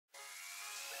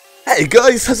Hey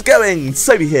guys, how's it going?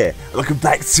 Sobi here, and welcome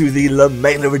back to the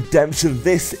Lamela Redemption.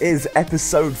 This is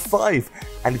episode 5,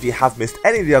 and if you have missed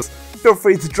any of the others, feel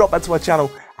free to drop back to my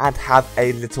channel and have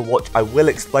a little watch. I will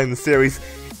explain the series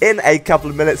in a couple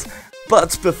of minutes,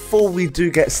 but before we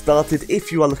do get started,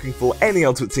 if you are looking for any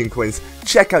Ultimate Team coins,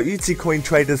 check out UT Coin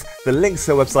Traders. The link to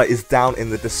their website is down in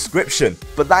the description.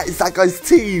 But that is that guy's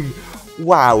team.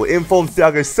 Wow, informed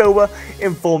Thiago Silva,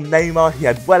 informed Neymar, he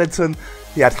had Wellington,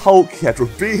 he had Hulk, he had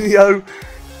Robinho.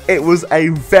 It was a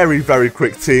very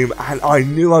quick team, and I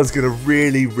knew I was going to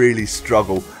really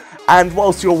struggle. And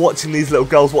whilst you're watching these little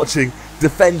girls watching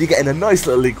Defendi getting a nice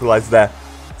little equaliser there,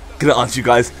 I'm going to ask you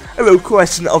guys a little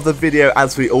question of the video,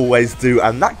 as we always do.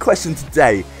 And that question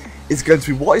today is going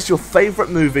to be, what is your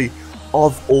favourite movie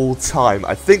of all time?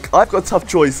 I think I've got a tough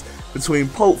choice between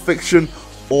Pulp Fiction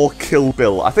or Kill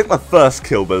Bill. I think my first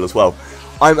Kill Bill as well.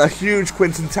 I'm a huge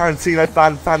Quentin Tarantino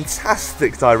fan,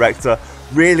 fantastic director,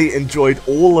 really enjoyed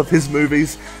all of his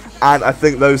movies, and I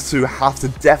think those two have to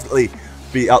definitely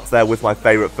be up there with my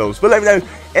favourite films. But let me know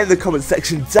in the comment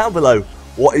section down below,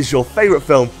 what is your favourite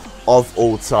film of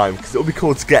all time, because it'll be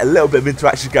cool to get a little bit of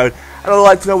interaction going, and I'd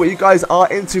like to know what you guys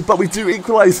are into. But we do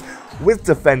equalise with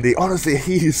Defendi. Honestly,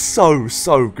 he is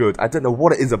so good. I don't know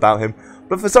what it is about him,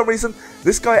 but for some reason,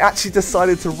 this guy actually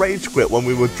decided to rage quit when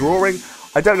we were drawing.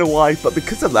 I don't know why, but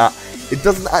because of that, it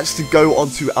doesn't actually go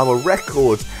onto our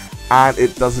record, and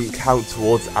it doesn't count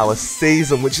towards our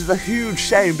season, which is a huge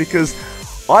shame, because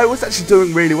I was actually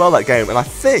doing really well that game, and I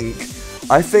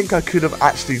think I could have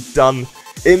actually done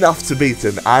enough to beat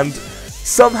him. And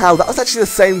somehow that was actually the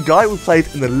same guy we played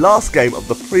in the last game of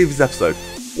the previous episode.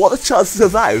 What are the chances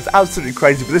of that? It was absolutely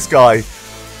crazy. But this guy,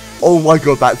 oh my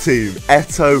god, that team.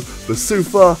 Eto'o,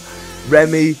 Basufa,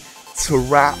 Remy,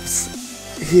 Taraps.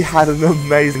 He had an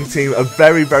amazing team, a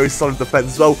very solid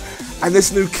defense as well. And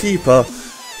this new keeper,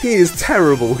 he is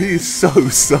terrible. He is so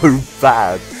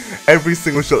bad. Every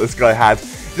single shot this guy had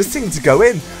just seemed to go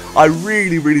in. I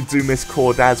really do miss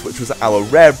Cordaz, which was our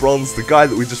rare bronze, the guy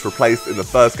that we just replaced in the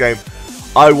first game.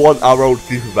 I want our old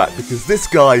keeper back, because this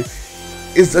guy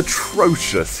is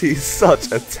atrocious. He's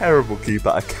such a terrible keeper.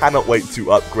 I cannot wait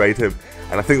to upgrade him,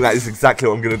 and I think that is exactly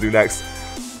what I'm going to do next.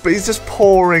 But he's just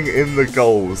pouring in the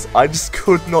goals. I just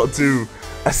could not do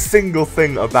a single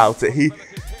thing about it. He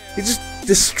just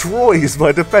destroys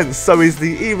my defense so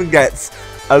easily. He even gets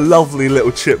a lovely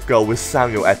little chip goal with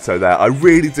Samuel Eto'o there. I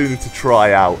really do need to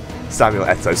try out Samuel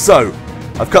Eto'o. So,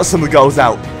 I've got some of the goals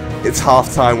out. It's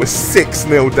half time. We're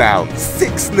 6-0 down.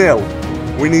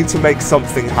 6-0. We need to make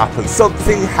something happen.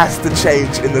 Something has to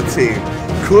change in the team.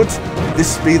 Could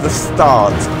this be the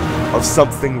start of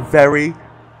something very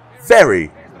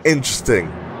interesting?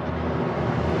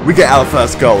 We get our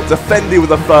first goal. Defendi with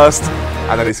the first,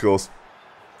 and then he scores.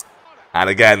 And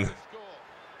again.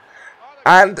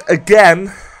 And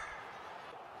again.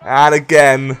 And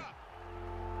again.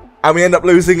 And we end up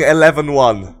losing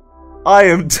 11-1. I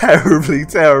am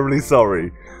terribly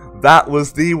sorry. That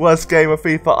was the worst game of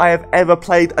FIFA I have ever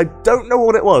played. I don't know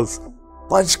what it was,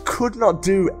 but I just could not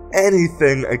do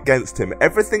anything against him.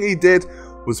 Everything he did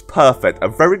was perfect. A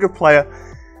very good player.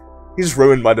 He just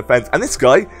ruined my defense. And this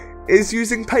guy is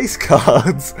using pace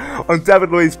cards on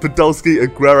David Luiz, Podolski,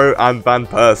 Aguero, and Van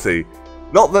Persie.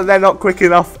 Not that they're not quick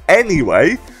enough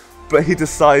anyway, but he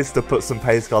decides to put some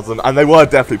pace cards on, and they were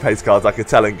definitely pace cards, I could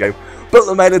tell in game. But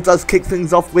Lamela does kick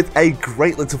things off with a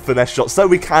great little finesse shot, so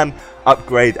we can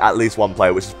upgrade at least one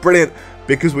player, which is brilliant,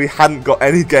 because we hadn't got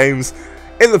any games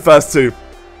in the first two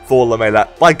for Lamela.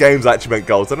 By games, I actually meant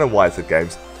goals. I don't know why I said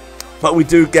games. But we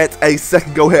do get a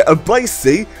second goal here. And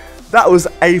Basie, that was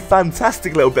a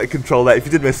fantastic little bit of control there. If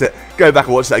you did miss it, go back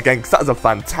and watch that again, because that was a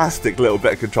fantastic little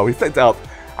bit of control. He flicked it up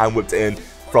and whipped it in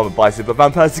from a Basie. But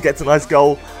Van Persie gets a nice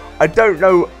goal. I don't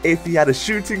know if he had a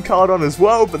shooting card on as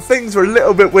well, but things were a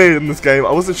little bit weird in this game.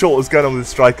 I wasn't sure what was going on with the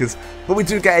strikers, but we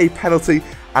do get a penalty,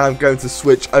 and I'm going to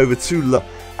switch over to La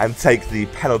and take the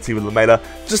penalty with Lamela,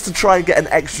 just to try and get an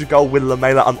extra goal with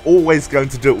Lamela. I'm always going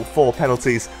to do it with 4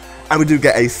 penalties, and we do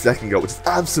get a second goal, which is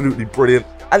absolutely brilliant.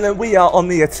 And then we are on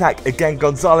the attack again.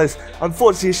 Gonzalez,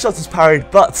 unfortunately, his shot is parried,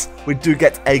 but we do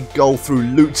get a goal through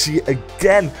Lucci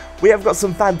again. We have got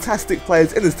some fantastic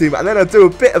players in this team, and then I do a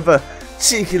bit of a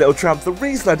cheeky little tramp. The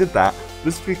reason I did that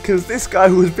was because this guy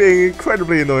was being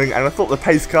incredibly annoying, and I thought the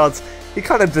pace cards, he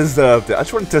kind of deserved it. I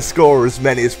just wanted to score as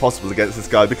many as possible against this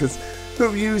guy, because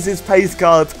who uses pace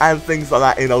cards and things like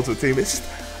that in Ultimate Team? It's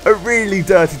just a really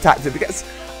dirty tactic. It gets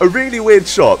a really weird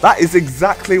shot. That is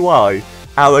exactly why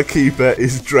our keeper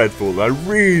is dreadful. I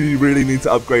really need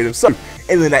to upgrade him. So,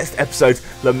 in the next episode,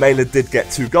 Lamela did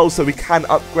get 2 goals, so we can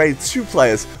upgrade 2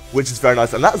 players, which is very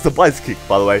nice. And that's the bicycle kick,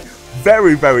 by the way.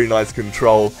 Very nice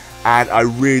control. and I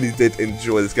really did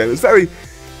enjoy this game. It was very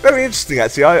interesting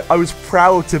actually. I was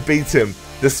proud to beat him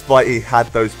despite he had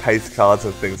those pace cards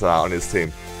and things like that on his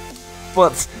team.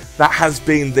 But that has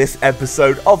been this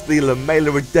episode of the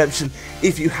Lamela Redemption.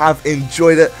 If you have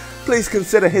enjoyed it, please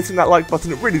consider hitting that like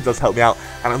button. It really does help me out,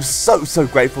 and I'm so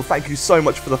grateful. Thank you so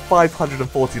much for the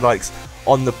 540 likes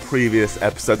on the previous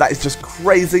episode. That is just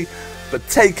crazy. But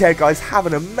take care guys, have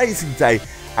an amazing day,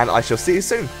 and I shall see you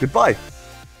soon. Goodbye.